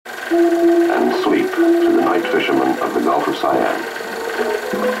and sleep to the night fishermen of the Gulf of Siam.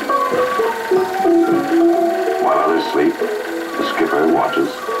 While others sleep, the skipper watches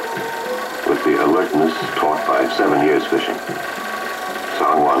with the alertness taught by 7 years fishing.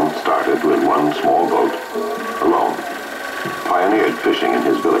 Sang-won started with one small boat, alone, pioneered fishing in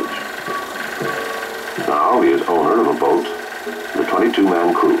his village. Now he is owner of a boat, the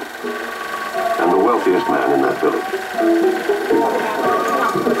 22-man crew, and the wealthiest man in that village.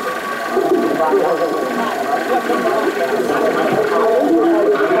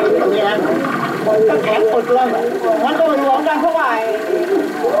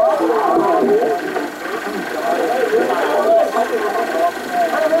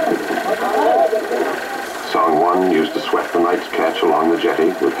 Sang-won used to sweat the night's catch along the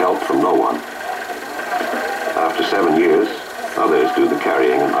jetty with help from no one. After 7 years, others do the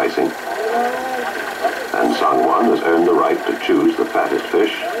carrying and icing. And Sang-won has earned the right to choose the fattest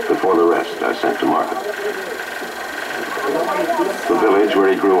fish before the rest are sent to market. The village where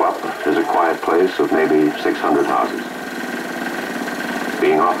he grew up is a quiet place of maybe 600 houses.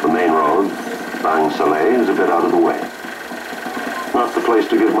 Being off the main road, Bang Saleh is a bit out of the way. Not the place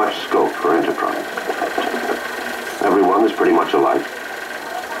to give much scope for enterprise. Everyone is pretty much alike.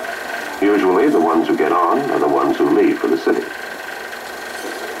 Usually the ones who get on are the ones who leave for the city.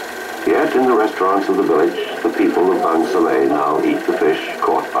 Yet in the restaurants of the village, the people of Bang Saleh now eat the fish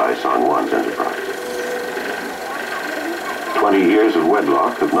caught by Sang-won's enterprise. 20 years of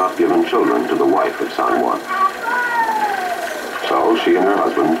wedlock have not given children to the wife of Sang-won. So she and her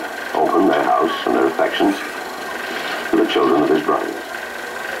husband open their house and their affections to the children of his brothers.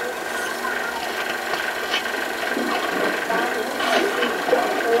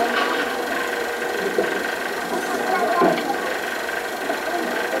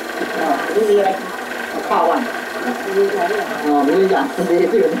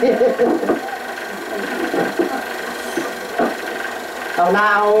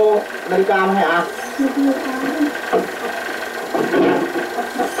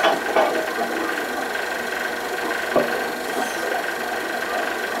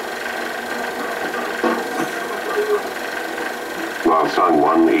 While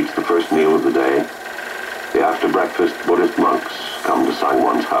Sang-won eats the first meal of the day, the after-breakfast Buddhist monks come to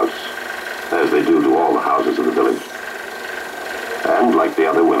Sang-won's house, as they do to all the houses of the village. And, like the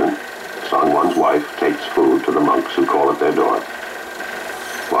other women, Sang-won's wife takes food to the monks who call at their door,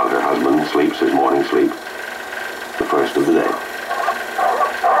 while her husband sleeps his morning sleep, the first of the day.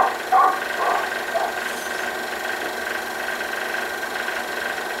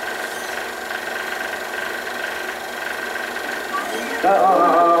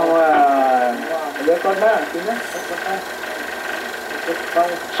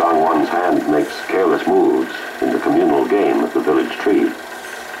 Sang-won's hand makes careless moves in the communal game of the village tree,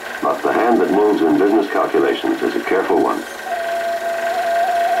 but the hand that moves in business calculations is a careful one.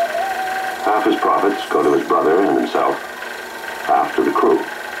 Half his profits go to his brother and himself, half to the crew.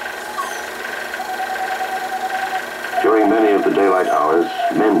 During many of the daylight hours,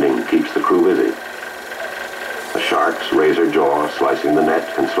 mending keeps the crew busy. A shark's razor jaw slicing the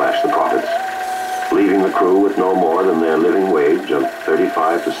net can slash the profits, leaving the crew with no more than their living wage of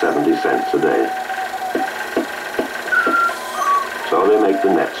 35 to 70 cents a day. So they make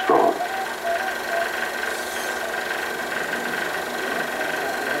the net strong.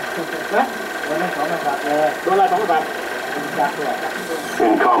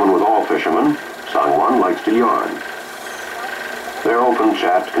 In common with all fishermen, Sang-won likes to yarn. Their open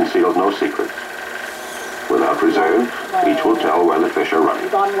chat conceals no secrets. Without reserve, each will tell where the fish are running.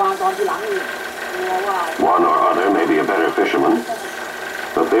 One or other may be a better fisherman,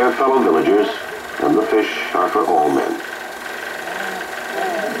 but they are fellow villagers, and the fish are for all men.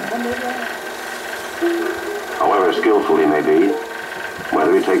 However skillful he may be,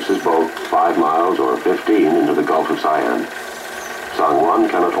 whether he takes his boat 5 miles or 15 into the Gulf of Siam, Sang-won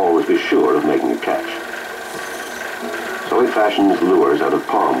cannot always be sure of making a catch. So he fashions lures out of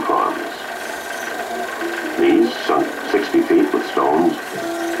palm fronds. These, sunk 60 feet with stones,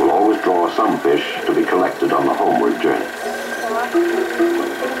 will always draw some fish to be collected on the homeward journey.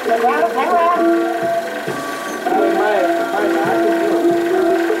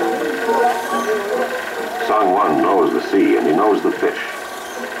 Sang-won knows the sea and he knows the fish.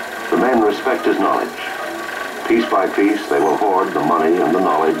 The men respect his knowledge. Piece by piece, they will hoard the money and the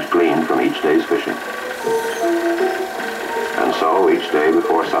knowledge gleaned from each day's fishing. And so, each day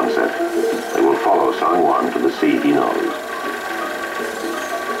before sunset, they will follow Sang-won to the sea he knows.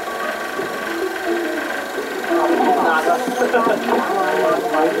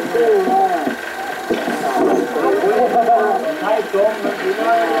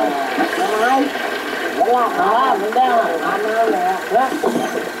 The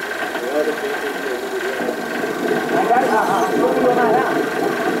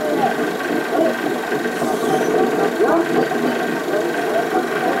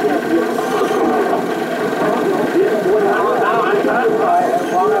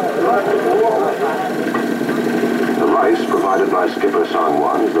rice provided by Skipper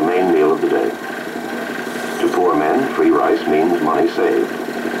Sangwan is the main meal of the day. To poor men, free rice means money saved.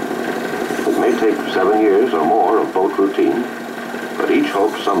 It may take 7 years or more of boat routine, but each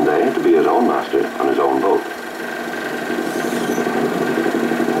hopes someday to be his own master on his own boat.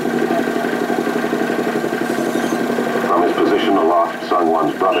 From his position aloft,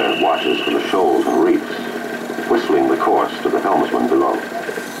 Sangwan's brother watches for the shoals and reefs, whistling the course to the helmsman below.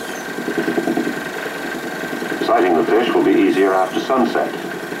 Sighting the fish will be easier after sunset,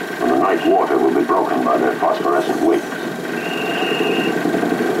 when the night water will be broken by their phosphorescent wings.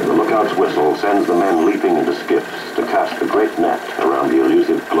 The lookout's whistle sends the men leaping into skiffs to cast the great net around the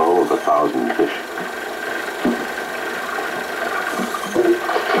elusive glow of 1,000 fish.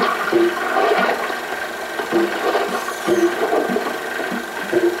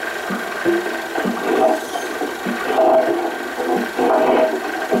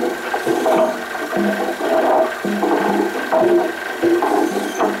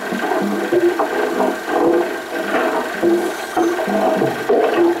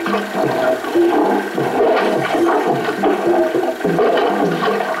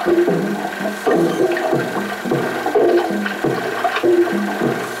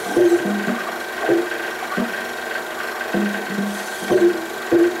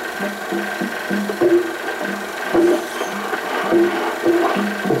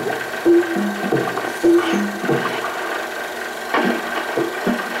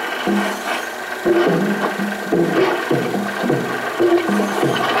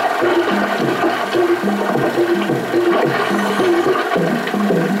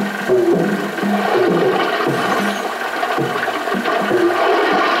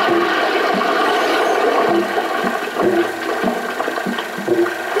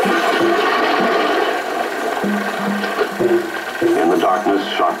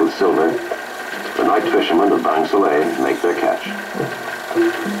 Shot with silver, the night fishermen of Bang Soleil make their catch.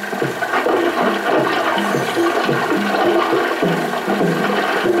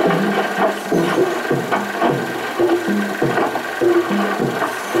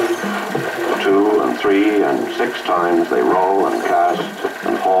 Two and three and 6 times they roll and cast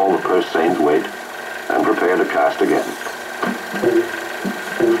and haul the purse sein's weight and prepare to cast again.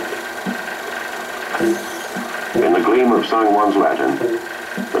 In the gleam of Sangwan's lantern,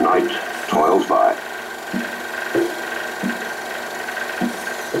 the night toils by.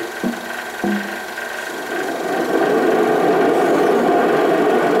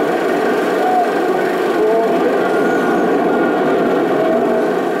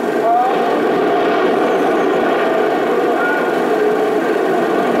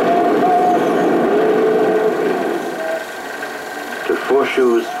 To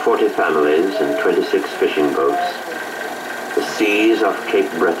Forshoe's 40 families and 26 fishing boats, the seas off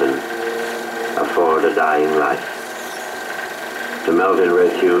Cape Breton afford a dying life. To Melvin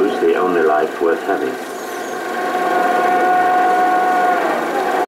Refuse, the only life worth having.